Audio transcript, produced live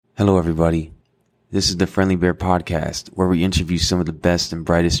Hello, everybody. This is the Friendly Bear Podcast, where we interview some of the best and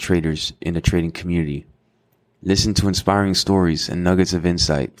brightest traders in the trading community. Listen to inspiring stories and nuggets of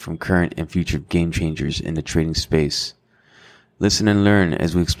insight from current and future game changers in the trading space. Listen and learn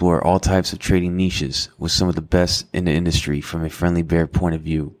as we explore all types of trading niches with some of the best in the industry from a Friendly Bear point of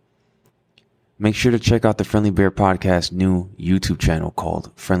view. Make sure to check out the Friendly Bear Podcast new YouTube channel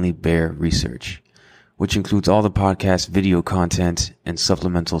called Friendly Bear Research, which includes all the podcast video content and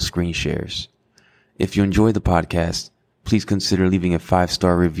supplemental screen shares. If you enjoy the podcast, please consider leaving a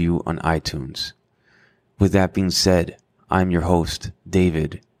 5-star review on iTunes. With that being said, I'm your host,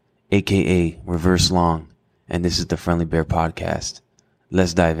 David, aka Reverse Long, and this is the Friendly Bear Podcast.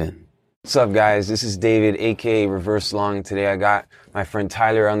 Let's dive in. What's up, guys? This is David, aka Reverse Long. Today I got my friend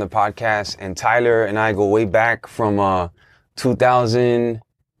Tyler on the podcast, and Tyler and I go way back from 2019.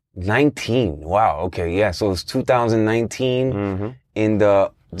 Wow. Okay. Yeah. So it's 2019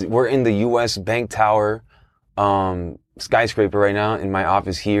 we're in the U.S. Bank Tower, skyscraper right now in my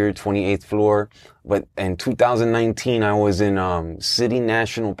office here, 28th floor. But in 2019, I was in, City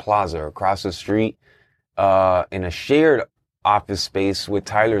National Plaza across the street, in a shared office space with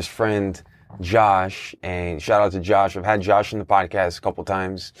Tyler's friend, Josh. And shout out to Josh. I've had Josh on the podcast a couple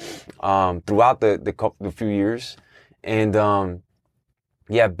times, throughout the few years. And,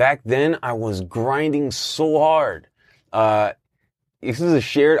 yeah, back then I was grinding so hard. This is a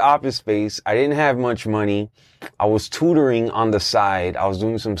shared office space. I didn't have much money. I was tutoring on the side. I was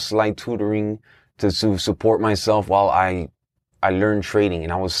doing some slight tutoring to support myself while I learned trading.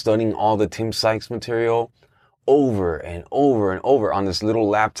 And I was studying all the Tim Sykes material over and over and over on this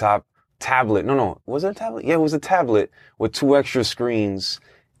little tablet. No, was it a tablet? Yeah, it was a tablet with 2 extra screens.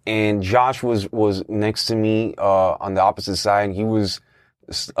 And Josh was next to me, on the opposite side. He was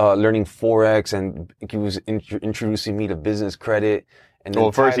learning Forex, and he was introducing me to business credit. And then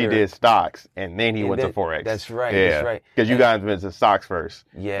first he did stocks, and then he went to Forex. That's right. Yeah. That's right. Because you guys went to stocks first.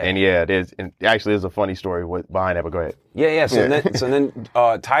 Yeah. And yeah, there's a funny story behind that, but go ahead. Yeah. So then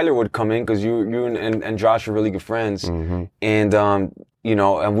Tyler would come in, because you and Josh are really good friends. Mm-hmm. And,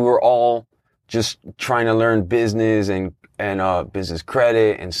 and we were all just trying to learn business and business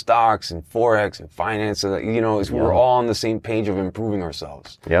credit and stocks and Forex and finance. So, we were all on the same page of improving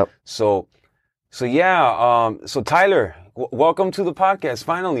ourselves. Yep. So Tyler, welcome to the podcast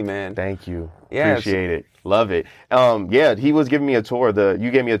finally, man. Thank you. Yeah, appreciate it. Love it. He was giving me a tour.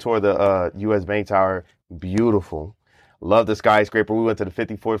 You gave me a tour of the U.S. Bank Tower. Beautiful. Love the skyscraper. We went to the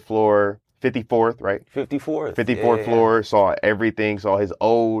 54th floor. 54th, right? 54th. 54th floor. Yeah. Saw everything. Saw his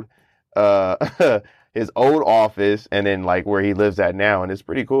old office, and then like where he lives at now. And it's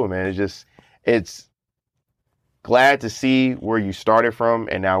pretty cool, man. It's glad to see where you started from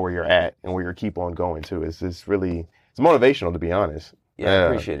and now where you're at and where you keep on going to. It's motivational, to be honest. Yeah, I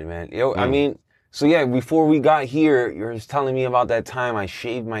appreciate it, man. I mean, before we got here, you were just telling me about that time I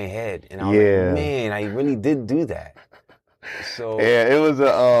shaved my head, and I was like, man, I really did do that. So yeah, it was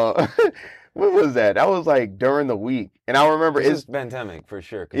when was that? That was like during the week. And I remember it's pandemic for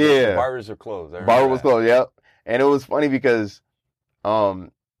sure. Yeah. The barbers are closed. Barber was closed, yep. And it was funny because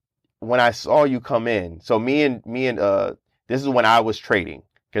when I saw you come in, so me and this is when I was trading,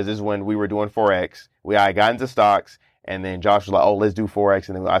 because this is when we were doing Forex. I got into stocks, and then Josh was like, oh, let's do Forex.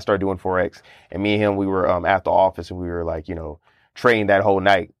 And then I started doing Forex. And me and him, we were at the office, and we were like, trading that whole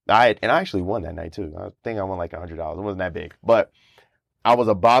night. I actually won that night too. I think I won like $100. It wasn't that big, but I was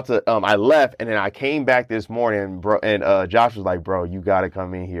about to, I left, and then I came back this morning, bro, and Josh was like, bro, you got to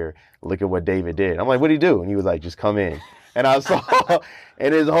come in here. Look at what David did. I'm like, what'd he do? And he was like, just come in. And I saw,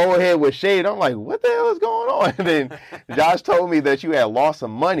 and his whole head was shaved. I'm like, what the hell is going on? And then Josh told me that you had lost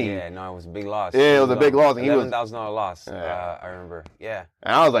some money. Yeah, no, it was a big loss. Yeah, it was a big loss. And $11,000 loss, I remember. Yeah.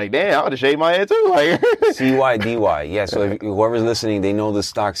 And I was like, damn, I would have shaved my head too. Like CYDY. Yeah, so if whoever's listening, they know the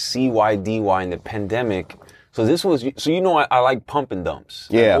stock CYDY in the pandemic. So I like pump and dumps.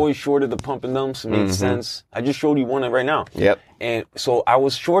 Yeah. I always shorted the pump and dumps. It made sense. I just showed you one right now. Yep. And so I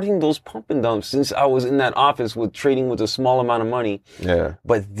was shorting those pump and dumps since I was in that office with trading with a small amount of money. Yeah.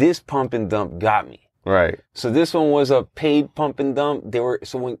 But this pump and dump got me. Right. So this one was a paid pump and dump. They're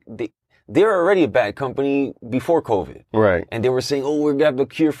already a bad company before COVID. Right. And they were saying, oh, we have the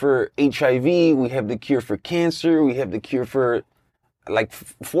cure for HIV. We have the cure for cancer. We have the cure for like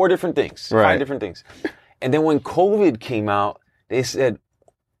 4 different things. Right. 5 different things. And then when COVID came out, they said,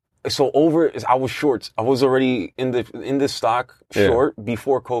 I was short. I was already in the stock short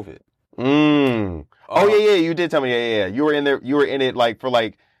before COVID. Oh yeah, you did tell me. Yeah. You were in there. You were in it like for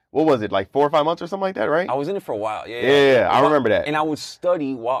like, what was it, like 4 or 5 months or something like that, right? I was in it for a while. Yeah. I remember that. And I would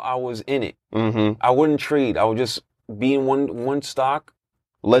study while I was in it. Mm-hmm. I wouldn't trade. I would just be in one stock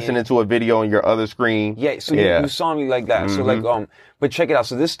listening to a video on your other screen. Yeah, so you saw me like that. So like, but check it out.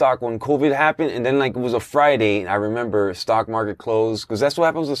 So this stock, when COVID happened, and then like it was a Friday, and I remember stock market closed, because that's what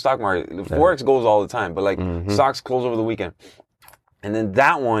happens with the stock market. The Forex goes all the time, but like stocks close over the weekend. And then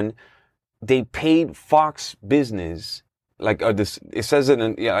that one, they paid Fox Business, like it says it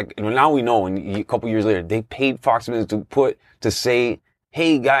in, like now we know, and a couple years later, they paid Fox Business to say,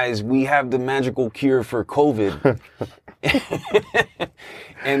 hey guys, we have the magical cure for COVID.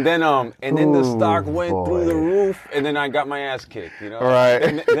 And then the stock went through the roof, and then I got my ass kicked, you know? Right.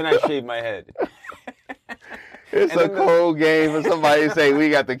 And then I shaved my head. It's a cold game for somebody to say we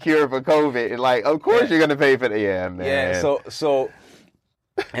got the cure for COVID. And like, of course you're gonna pay for it. Yeah, man. Yeah, so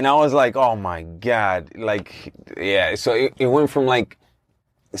and I was like, oh my God. Like, yeah. So it went from like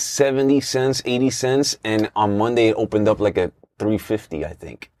 70 cents, 80 cents, and on Monday it opened up like at 350, I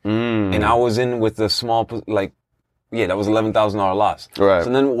think. And I was in with a small, like, yeah, that was $11,000 loss. Right. So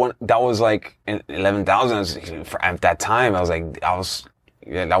then that was like 11,000 at that time. I was like, that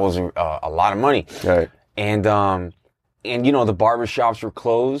was a lot of money. Right. And you know, the barber shops were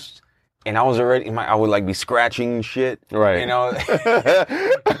closed, and I was already, I would like be scratching shit. Right. You know,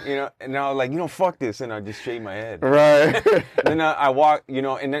 and I was like, fuck this. And I just shaved my head. Right. Then I walk,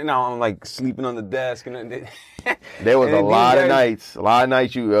 and then now I'm like sleeping on the desk. And then, there was a lot of nights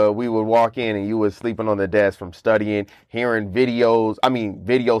we would walk in and you were sleeping on the desk from studying, hearing videos. I mean,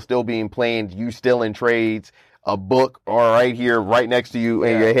 videos still being played, you still in trades, a book or right here, right next to you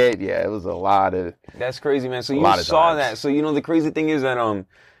in your head. Yeah, it was a lot of. That's crazy, man. So you saw that. So, the crazy thing is that,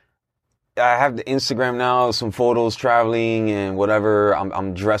 I have the Instagram now, some photos traveling and whatever.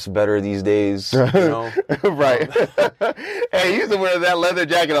 I'm dressed better these days, Right. Hey, you used to wear that leather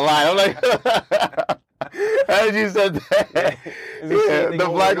jacket a lot. I'm like, as you said that. Yeah, the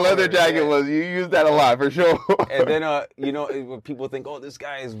black leather jacket you used that a lot for sure. And then, when people think, oh, this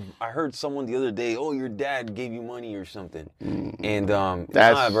guy is, I heard someone the other day, oh, your dad gave you money or something. And,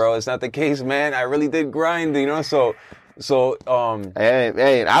 nah, bro, it's not the case, man. I really did grind, hey,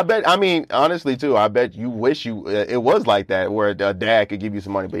 I mean, honestly too, I bet you wish it was like that, where a dad could give you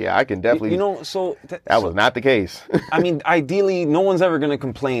some money. But yeah, I can definitely, that was not the case. I mean, ideally, no one's ever going to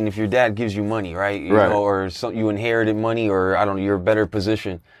complain if your dad gives you money, right? You know, or you inherited money, or I don't know, you're a better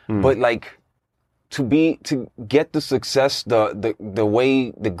position. But like, to get the success,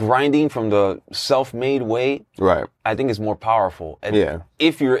 the grinding from the self-made way, right? I think is more powerful. And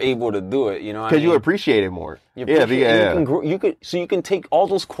if you're able to do it, because you appreciate it more. You can take all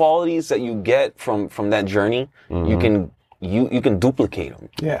those qualities that you get from that journey. You can duplicate them.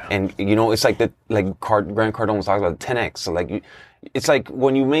 Yeah. And it's like that, like Grant Cardone talks about 10x. So like it's like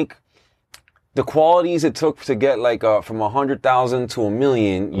when you make the qualities it took to get like from 100,000 to 1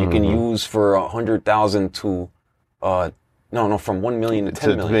 million, you can use for 100,000 to from 1 million to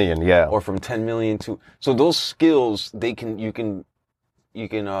 10 million. Yeah. Or from 10 million to, so those skills, you can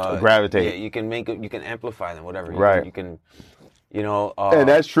gravitate. Yeah, you can amplify them, whatever. Right. You can, and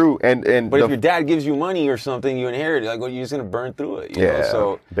that's true. But if your dad gives you money or something, you inherit it, like, well, you're just going to burn through it. You know?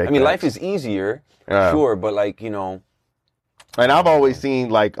 So, life is easier, sure, but like, And I've always seen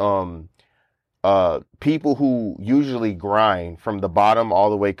like, people who usually grind from the bottom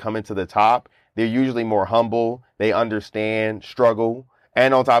all the way coming to the top, they're usually more humble. They understand struggle.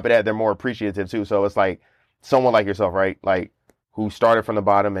 And on top of that, they're more appreciative too. So it's like someone like yourself, right? Like, who started from the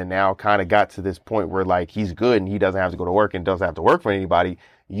bottom and now kind of got to this point where like he's good and he doesn't have to go to work and doesn't have to work for anybody.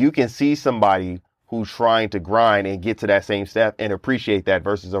 You can see somebody who's trying to grind and get to that same step and appreciate that,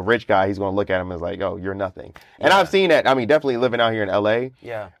 versus a rich guy. He's going to look at him as like, oh, you're nothing. And I've seen that. I mean, definitely living out here in LA.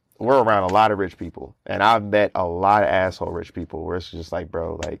 Yeah. We're around a lot of rich people, and I've met a lot of asshole rich people where it's just like,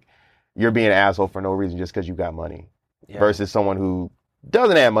 bro, like, you're being an asshole for no reason just because you got money, versus someone who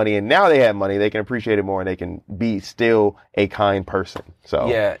doesn't have money and now they have money, they can appreciate it more and they can be still a kind person. So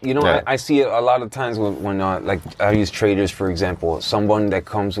I see it a lot of times when like I use traders, for example, someone that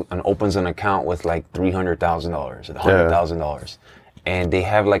comes and opens an account with like $300,000 or $100,000, and they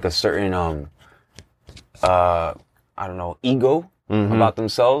have like a certain ego about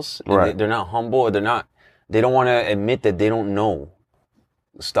themselves. Right. They're not humble, or they don't want to admit that they don't know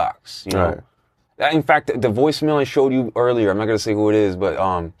stocks, Right. In fact, the voicemail I showed you earlier, I'm not going to say who it is, but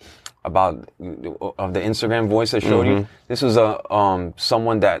about of the Instagram voice I showed you, this was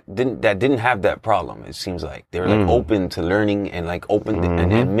someone that didn't have that problem. It seems like they were like open to learning and like open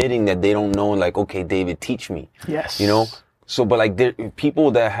and admitting that they don't know. Like, okay, David, teach me. Yes. So, but like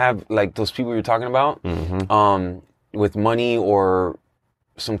people that have like those people you're talking about, with money or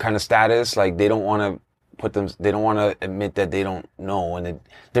some kind of status, like they don't want to they don't want to admit that they don't know, and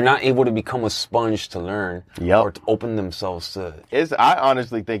they're not able to become a sponge to learn or to open themselves to. I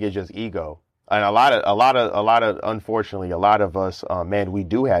honestly think it's just ego. And unfortunately, a lot of us, man, we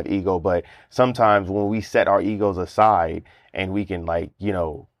do have ego, but sometimes when we set our egos aside and we can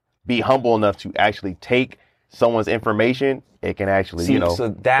be humble enough to actually take someone's information, it can actually, So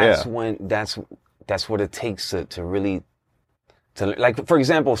that's when, that's what it takes to really, like, for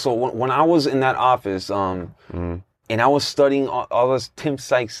example, so when I was in that office, and I was studying all this Tim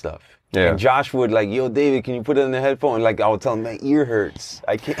Sykes stuff. Yeah. And Josh would yo, David, can you put it in the headphone? And I would tell him, my ear hurts.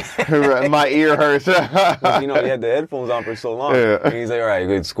 I can't. My ear hurts. Because, he had the headphones on for so long. Yeah. And he's like, all right,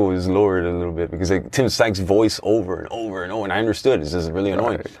 good, it's cool. Just lower it a little bit. Because Tim Sykes' voice over and over and over. And I understood. It's just really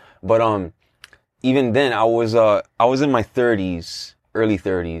annoying. Right. But even then, I was in my 30s, early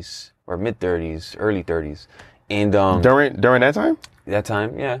 30s, or mid 30s, early 30s. And during that time? That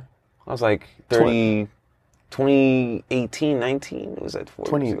time, yeah. I was like 30... 2018, 19, it was at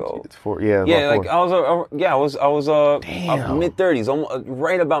 4 years ago. It's 4, yeah. Yeah, like 4. I was mid 30s,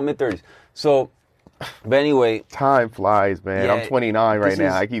 right about mid 30s. So, but anyway, time flies, man. Yeah, I'm 29 right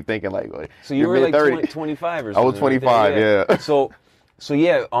now. I keep thinking so you were like 25 or something. I was 25, yeah. So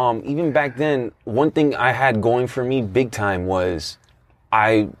yeah, even back then, one thing I had going for me big time was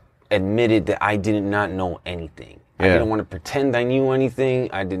I admitted that I did not know anything. Yeah. I didn't want to pretend I knew anything.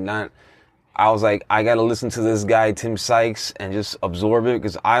 I was like, I got to listen to this guy, Tim Sykes, and just absorb it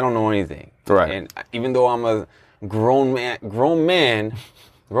because I don't know anything. Right. And even though I'm a grown-ass man,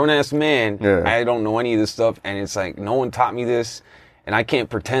 yeah. I don't know any of this stuff. And it's like, no one taught me this, and I can't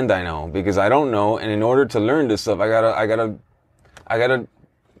pretend I know because I don't know. And in order to learn this stuff, I gotta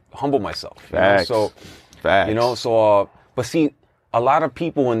humble myself. Facts. Facts. But see, a lot of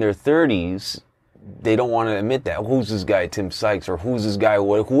people in their 30s, they don't want to admit that. Who's this guy, Tim Sykes, or who's this guy,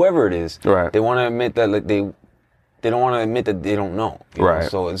 whoever it is. Right. They want to admit that they don't want to admit that they don't know. Right.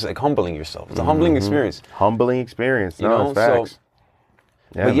 So it's like humbling yourself. It's a humbling experience. Humbling experience. No, it's facts.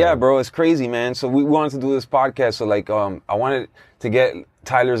 Yeah, bro, it's crazy, man. So we wanted to do this podcast. So I wanted to get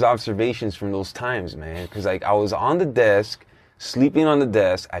Tyler's observations from those times, man. Because I was on the desk, sleeping on the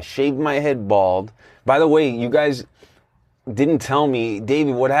desk. I shaved my head bald. By the way, you guys didn't tell me,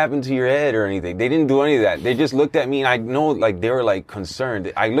 David, what happened to your head or anything. They didn't do any of that. They just looked at me, and I know they were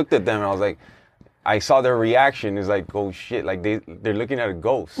concerned. I looked at them and I was like, I saw their reaction. It's like, oh shit, they're looking at a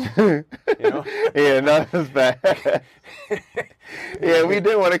ghost. Yeah, no, that's bad. Yeah, we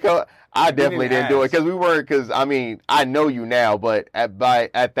didn't want to come. I definitely didn't do it because we weren't. Because I know you now, but at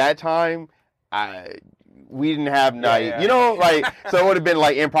that time, we didn't have night. So it would have been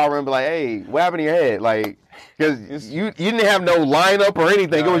improper and be like, hey, what happened to your head? Because you didn't have no lineup or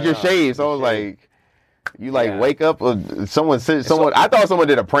anything. It was just shaved. So I was like, you wake up. Someone said I thought someone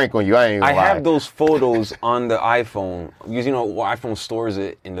did a prank on you. I ain't gonna lie. Have those photos on the iPhone because iPhone stores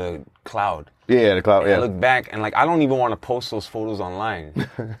it in the cloud. Yeah, the cloud. And I look back and I don't even want to post those photos online.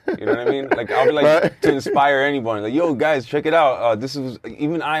 You know what I mean? I'll be right? To inspire anyone. Yo, guys, check it out. This is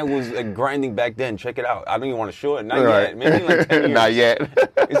even I was grinding back then. Check it out. I don't even want to show it. Not yet. Maybe 10 years. Not yet.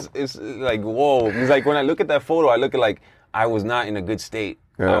 It's like whoa. It's when I look at that photo, I look at I was not in a good state.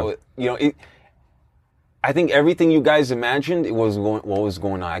 Yeah. I think everything you guys imagined what was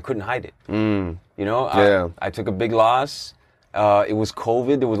going on. I couldn't hide it. Yeah. I took a big loss. It was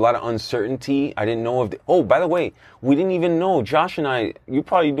COVID. There was a lot of uncertainty. I didn't know by the way, we didn't even know. Josh and I, you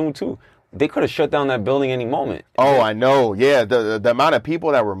probably do too. They could have shut down that building any moment. Oh, I know. Yeah. The amount of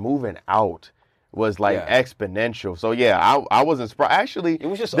people that were moving out was exponential. So yeah, I wasn't surprised. Actually, it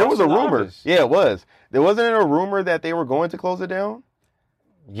was just there was a rumor. Office. Yeah, it was. There wasn't a rumor that they were going to close it down.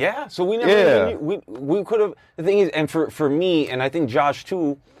 Yeah. So we never we could have. The thing is, and for me, and I think Josh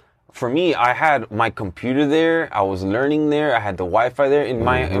too. For me, I had my computer there. I was learning there. I had the Wi-Fi there.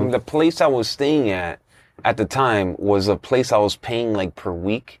 In the place I was staying at the time was a place I was paying per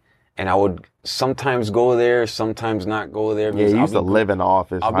week, and I would sometimes go there, sometimes not go there. Yeah, you used to live in the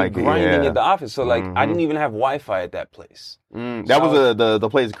office. I'll be grinding at the office, so I didn't even have Wi-Fi at that place. That was the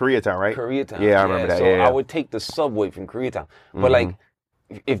place in Koreatown, right? Koreatown. Yeah, I remember that. So I would take the subway from Koreatown, but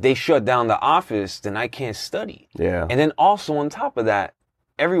if they shut down the office, then I can't study. Yeah, and then also on top of that,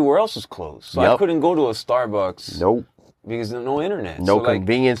 everywhere else was closed. So I couldn't go to a Starbucks. Nope. Because there's no internet. No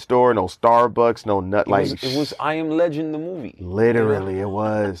convenience store, no Starbucks, no nut. It was I Am Legend, the movie. Literally, it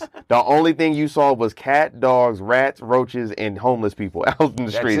was. The only thing you saw was cat, dogs, rats, roaches, and homeless people out in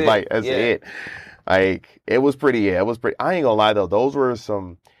the streets. That's it. It was pretty, it was pretty. I ain't gonna lie though, those were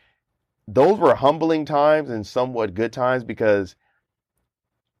humbling times and somewhat good times because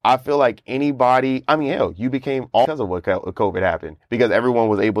I feel like anybody, hell, you became all because of what COVID happened because everyone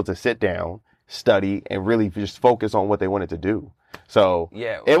was able to sit down, study and really just focus on what they wanted to do. So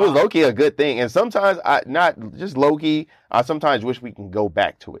Yeah, it was low-key a good thing. And sometimes not just low-key, I sometimes wish we can go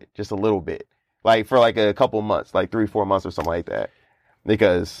back to it just a little bit, like for like a couple months, like 3-4 months or something like that.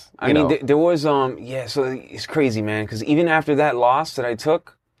 Because I mean, there was so it's crazy, man. Because even after that loss that I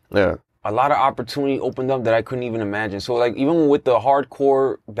took, yeah, a lot of opportunity opened up that I couldn't even imagine. So like even with the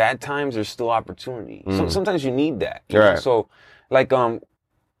hardcore bad times, there's still opportunity. So sometimes you need that. You know? So like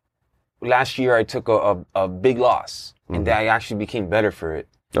last year I took a big loss, and I actually became better for it.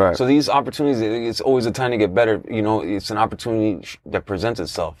 Right. So these opportunities, it's always a time to get better. You know, it's an opportunity that presents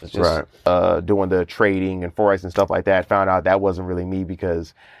itself. It's just doing the trading and forex and stuff like that. Found out that wasn't really me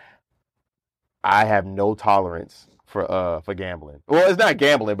because I have no tolerance for gambling. Well, it's not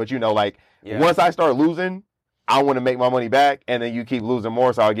gambling, but once I start losing, I want to make my money back, and then you keep losing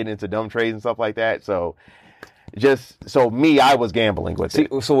more, so I'll get into dumb trades and stuff like that. So I was gambling with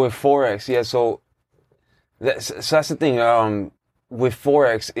it. So with forex, so that's the thing. With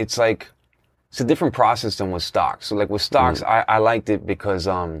forex, it's like it's a different process than with stocks. So like with stocks, I liked it because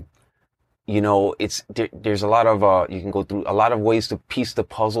there's a lot of you can go through a lot of ways to piece the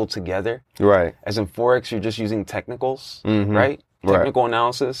puzzle together. Right. As in forex, you're just using technicals, right? Technical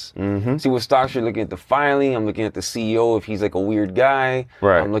analysis. See, with stocks, you're looking at the filing. I'm looking at the CEO if he's like a weird guy.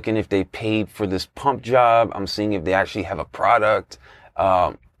 Right. I'm looking if they paid for this pump job. I'm seeing if they actually have a product.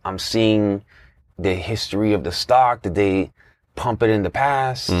 I'm seeing the history of the stock. Did they pump it in the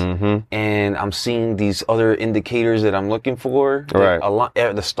past? And I'm seeing these other indicators that I'm looking for. Right.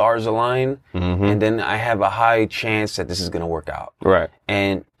 The stars align. And then I have a high chance that this is going to work out. Right.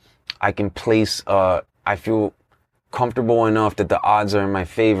 And I can place, I feel comfortable enough that the odds are in my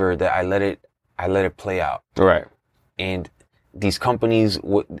favor that I let it play out. Right. And these companies,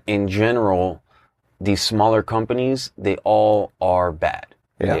 in general, these smaller companies, they all are bad.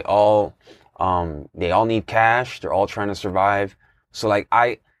 Yeah. They all need cash. They're all trying to survive. So like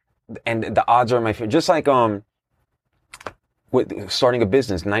and the odds are in my favor. Just like, with starting a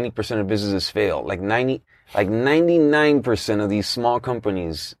business, 90% of businesses fail. Like 99% of these small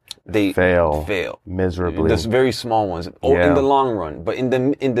companies, they fail miserably. Those very small ones, in the long run. But in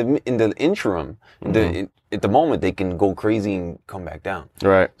the interim, at the moment, they can go crazy and come back down.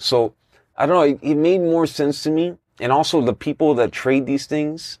 Right. So I don't know. It made more sense to me. And also the people that trade these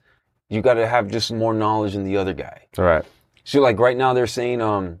things, you got to have just more knowledge than the other guy. Right. So like right now they're saying,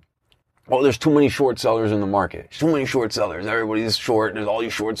 there's too many short sellers in the market. There's too many short sellers. Everybody's short. There's all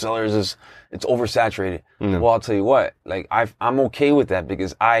these short sellers. It's oversaturated. Well, I'll tell you what, like I'm okay with that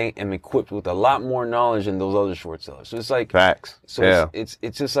because I am equipped with a lot more knowledge than those other short sellers. So it's like facts. So it's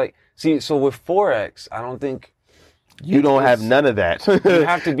just like, see, so with Forex, I don't think you don't have none of that. You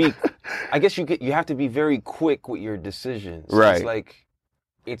have to be, I guess you have to be very quick with your decisions. Right.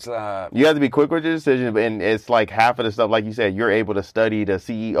 It's like, you have to be quick with your decision, and it's like half of the stuff, like you said, you're able to study the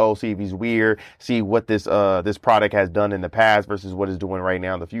CEO, see if he's weird, see what this product has done in the past versus what it's doing right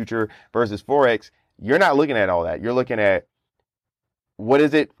now in the future. Versus Forex, you're not looking at all that. You're looking at what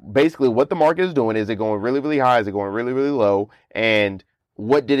the market is doing. Is it going really, really high? Is it going really, really low? And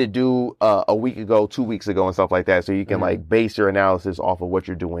what did it do a week ago, 2 weeks ago, and stuff like that? So you can like base your analysis off of what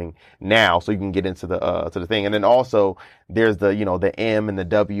you're doing now, so you can get into the thing. And then also there's the the M and the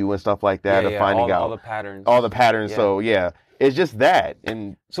W and stuff like that of finding out all the patterns. Yeah. So it's just that.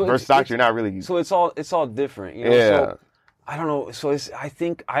 And so versus stocks, you're not really. So it's all different. Yeah. So I don't know. So I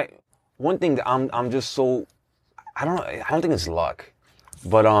think one thing that I'm just so I don't know. I don't think it's luck,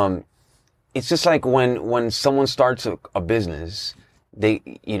 but it's just like when someone starts a business.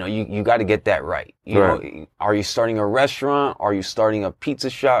 You got to get that right. You know, are you starting a restaurant? Are you starting a pizza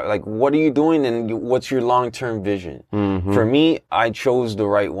shop? Like, what are you doing? And what's your long-term vision? For me, I chose the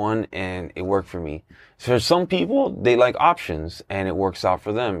right one and it worked for me. For some people, they like options and it works out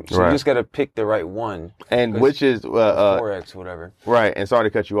for them. So you just got to pick the right one. And which is, Forex, whatever. Right. And sorry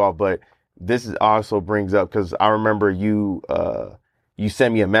to cut you off, but this also brings up, cause I remember you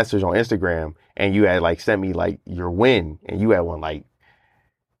sent me a message on Instagram and you had like sent me like your win, and you had one like,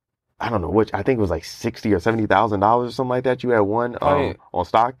 I don't know I think it was like $60,000 or $70,000 or something like that. You had won on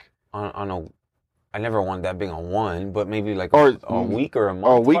stock. I never won that big on one, but maybe like a week or a month.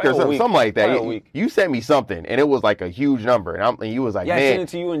 Or a week or something like that. You sent me something, and it was like a huge number, and you was like, I man, sent it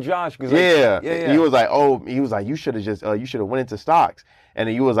to you and Josh. Cause He was like, you should have you should have went into stocks, and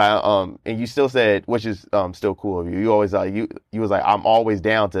then you was like, and you still said, which is still cool of you. You always you was like, I'm always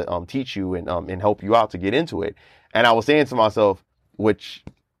down to teach you and help you out to get into it. And I was saying to myself, which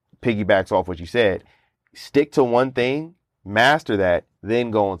piggybacks off what you said, stick to one thing, master that,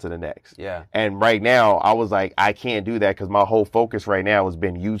 then go on to the next. Yeah. And right now, I was like, I can't do that because my whole focus right now has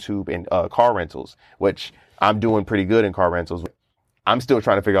been YouTube and car rentals, which I'm doing pretty good in car rentals. I'm still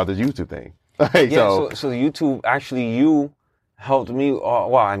trying to figure out this YouTube thing. Like, so YouTube, actually, you helped me.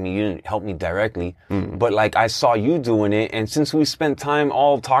 Well, I mean, you didn't help me directly, but like I saw you doing it. And since we spent time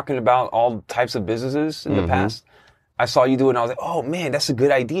all talking about all types of businesses in the past, I saw you do it and I was like, oh man, that's a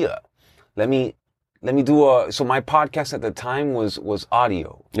good idea. Let me do so my podcast at the time was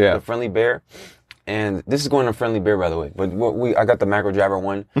audio. Yeah. The Friendly Bear. And this is going to Friendly Bear, by the way, but I got the Macro Jabber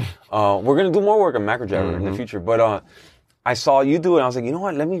one. We're going to do more work on Macro Jabber in the future, but, I saw you do it and I was like, you know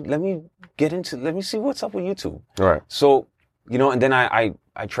what? Let me see what's up with YouTube. All right. So, and then I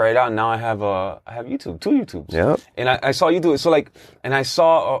tried it out and now I have YouTube, 2 YouTubes. Yep. And I saw you do it. So like, and I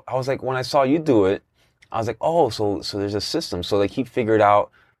was like, when I saw you do it, I was like, oh, so there's a system. So like he figured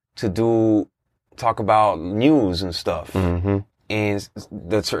out to talk about news and stuff. And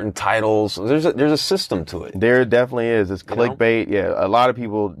the certain titles. There's a system to it. There definitely is. It's clickbait. Yeah, a lot of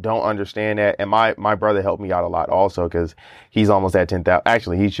people don't understand that. And my brother helped me out a lot also because he's almost at 10,000.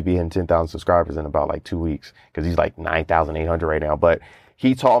 Actually, he should be in 10,000 subscribers in about like 2 weeks because he's like 9,800 right now. But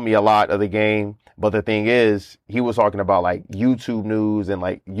he taught me a lot of the game. But the thing is, he was talking about like YouTube news and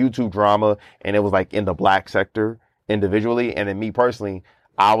like YouTube drama. And it was like in the black sector individually. And then me personally,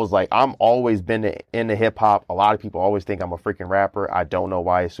 I was like, I'm always been into hip hop. A lot of people always think I'm a freaking rapper. I don't know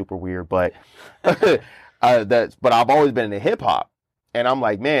why. It's super weird, but but I've always been into hip hop. And I'm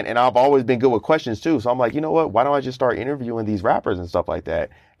like, man, and I've always been good with questions too. So I'm like, you know what? Why don't I just start interviewing these rappers and stuff like that?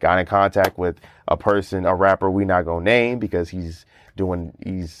 Got in contact with a rapper we not gonna name because I don't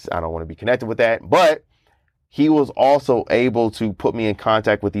want to be connected with that. But he was also able to put me in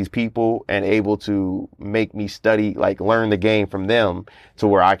contact with these people and able to make me study, like learn the game from them to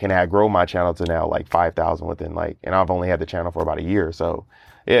where I can grow my channel to now like 5,000 within and I've only had the channel for about a year. So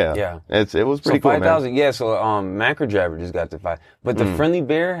yeah. It was pretty cool, 5,000, yeah. So, Macro Jabber just got to 5, but the Friendly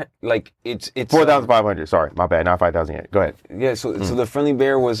Bear, like it's 4,500. Sorry, my bad. Not 5,000 yet. Go ahead. Yeah. So the Friendly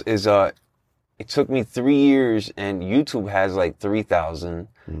Bear it took me 3 years and YouTube has like 3,000.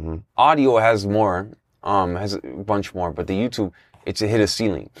 Audio has more. Has a bunch more, but the YouTube, it's hit a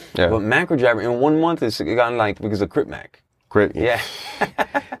ceiling. Yeah. But Macro Jabber in 1 month it's gotten like because of Crip Mac. Yeah.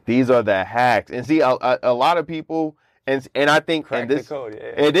 These are the hacks, and see a lot of people, and I think cracked the code.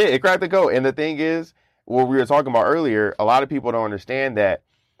 Yeah. It cracked the code. And the thing is, what we were talking about earlier, a lot of people don't understand that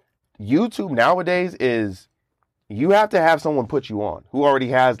YouTube nowadays is you have to have someone put you on who already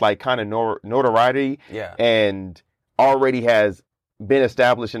has like kind of notoriety, and already has been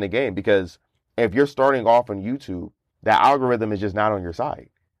established in the game because. If you're starting off on YouTube, the algorithm is just not on your side.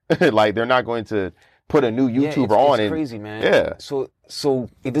 Like they're not going to put a new YouTuber on. It's crazy, man. Yeah. So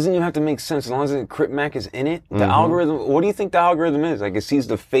it doesn't even have to make sense as long as Crip Mac is in it. The algorithm. What do you think the algorithm is? Like it sees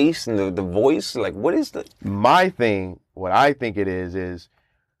the face and the voice. Like what is the? What I think it is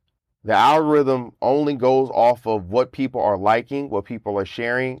the algorithm only goes off of what people are liking, what people are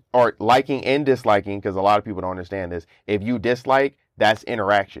sharing, or liking and disliking. Because a lot of people don't understand this. If you dislike, that's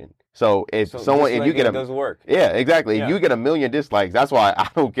interaction. So if you get does work. Yeah, exactly. Yeah. If you get 1 million dislikes, that's why I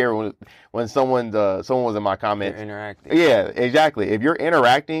don't care when someone was in my comments. They're interacting. Yeah, exactly. If you're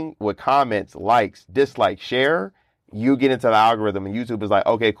interacting with comments, likes, dislikes, share, you get into the algorithm and YouTube is like,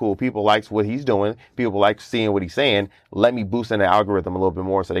 okay, cool. People likes what he's doing. People like seeing what he's saying. Let me boost in the algorithm a little bit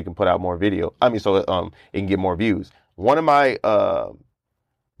more so they can put out more video. So it can get more views. One of my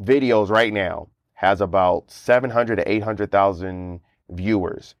videos right now has about 700 to 800,000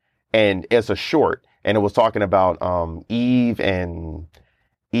 viewers. And it's a short, and it was talking about Eve and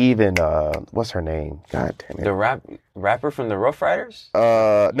what's her name? God damn it. The rapper from the Rough Riders?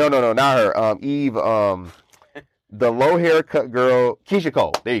 No, not her. Eve, the low haircut girl, Keisha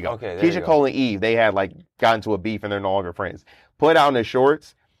Cole. There you go. Okay, Keisha Cole and Eve, they had like gotten into a beef and they're no longer friends. Put out in the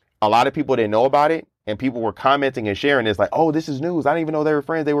shorts. A lot of people didn't know about it, and people were commenting and sharing this like, oh, this is news. I didn't even know they were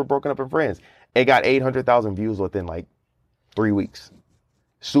friends. They were broken up and friends. It got 800,000 views within like 3 weeks.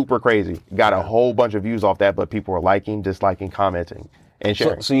 Super crazy. Got a whole bunch of views off that, but people were liking, disliking, commenting, and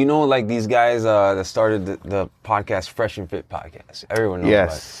sharing. So like these guys that started the podcast, Fresh and Fit podcast. Everyone knows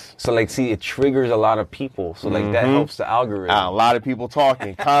about it. So like, see, it triggers a lot of people. So like that helps the algorithm. A lot of people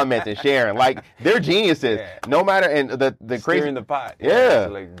talking, commenting, sharing. Like they're geniuses. Yeah. No matter, and the crazy stirring the pot. Yeah.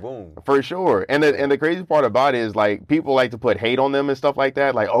 So like boom. For sure. And the crazy part about it is like people like to put hate on them and stuff like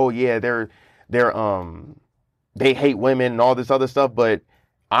that. Like, oh yeah, they hate women and all this other stuff, but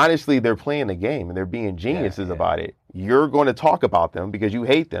honestly, they're playing the game and they're being geniuses about it. You're going to talk about them because you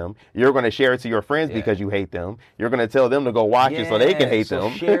hate them. You're going to share it to your friends because you hate them. You're going to tell them to go watch it so they can hate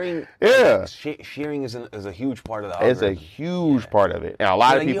them. Sharing, sharing is a huge part of the algorithm. It's a huge part of it. And a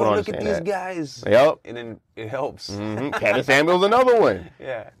lot of people don't understand that. Look at these guys. Yep. And then it helps. Kevin Samuels, another one.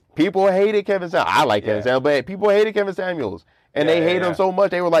 Yeah. People hated Kevin Samuels. I like Kevin Samuels, but people hated Kevin Samuels. And they hate him so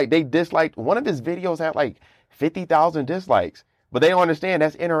much. They were like, they disliked, one of his videos had like 50,000 dislikes. But they don't understand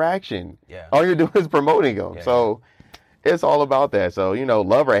that's interaction. Yeah. All you're doing is promoting them. So it's all about that. So, you know,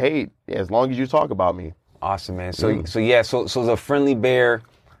 love or hate, as long as you talk about me. Awesome, man. So the Friendly Bear,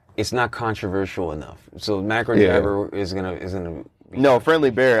 it's not controversial enough. So Macro Jabber is gonna. No,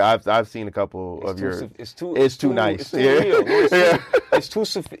 Friendly Bear. I've seen a couple of your. It's too nice. It's too real. No, it's too.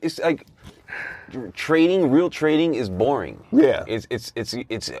 It's like real trading is boring. Yeah.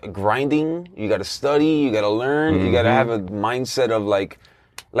 It's grinding. You got to study. You got to learn. You got to have a mindset of like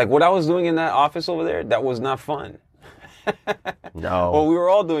what I was doing in that office over there. That was not fun. No. Well, we were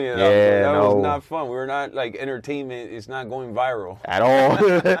all doing it. That was not fun. We were not like entertainment. It's not going viral at all.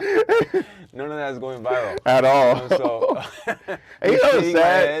 None of that is going viral at all. So, you know what's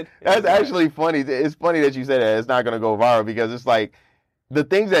sad? That's actually funny. It's funny that you said that it's not going to go viral because it's like the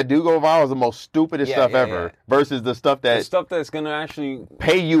things that do go viral is the most stupidest stuff ever versus the stuff that's going to actually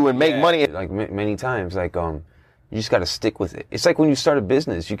pay you and make money. Like many times, like you just got to stick with it. It's like when you start a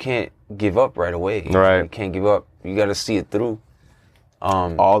business, you can't give up right away. Right. You can't give up. You got to see it through.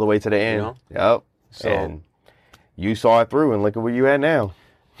 All the way to the end. You know? Yep. So and you saw it through and look at where you at now.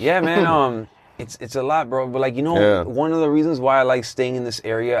 Yeah, man. It's a lot, bro. But like, you know, one of the reasons why I like staying in this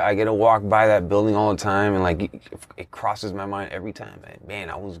area, I get to walk by that building all the time and like it crosses my mind every time. Man,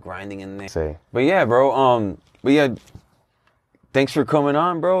 I was grinding in there. But yeah, bro. Thanks for coming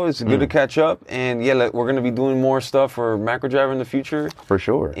on, bro. It's good to catch up. And we're going to be doing more stuff for Macro Driver in the future. For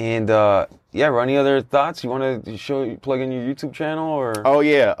sure. And any other thoughts? You want to plug in your YouTube channel or? Oh,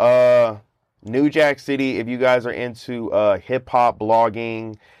 yeah. New Jack City, if you guys are into hip hop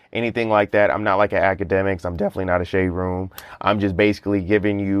blogging, anything like that. I'm not like an academics. I'm definitely not a shade room. I'm just basically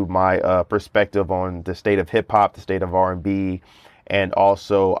giving you my perspective on the state of hip hop, the state of R&B. And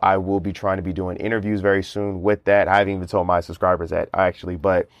also, I will be trying to be doing interviews very soon with that. I haven't even told my subscribers that, actually.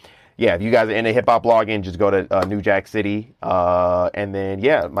 But, yeah, if you guys are into hip-hop blogging, just go to New Jack City. And then,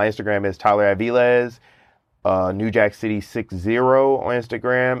 my Instagram is Tyler Aviles, New Jack City 60 on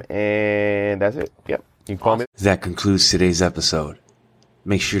Instagram. And that's it. Yep. You can call me. That concludes today's episode.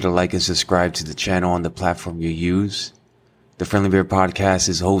 Make sure to like and subscribe to the channel on the platform you use. The Friendly Bear Podcast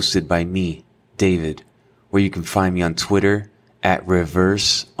is hosted by me, David, where you can find me on Twitter at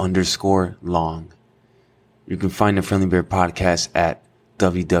 @reverse_long. You can find the Friendly Bear Podcast at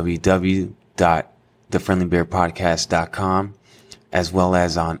www.thefriendlybearpodcast.com, as well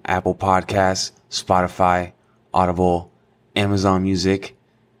as on Apple Podcasts, Spotify, Audible, Amazon Music,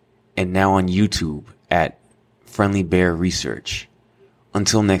 and now on YouTube at Friendly Bear Research.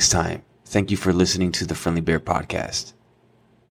 Until next time, thank you for listening to the Friendly Bear Podcast.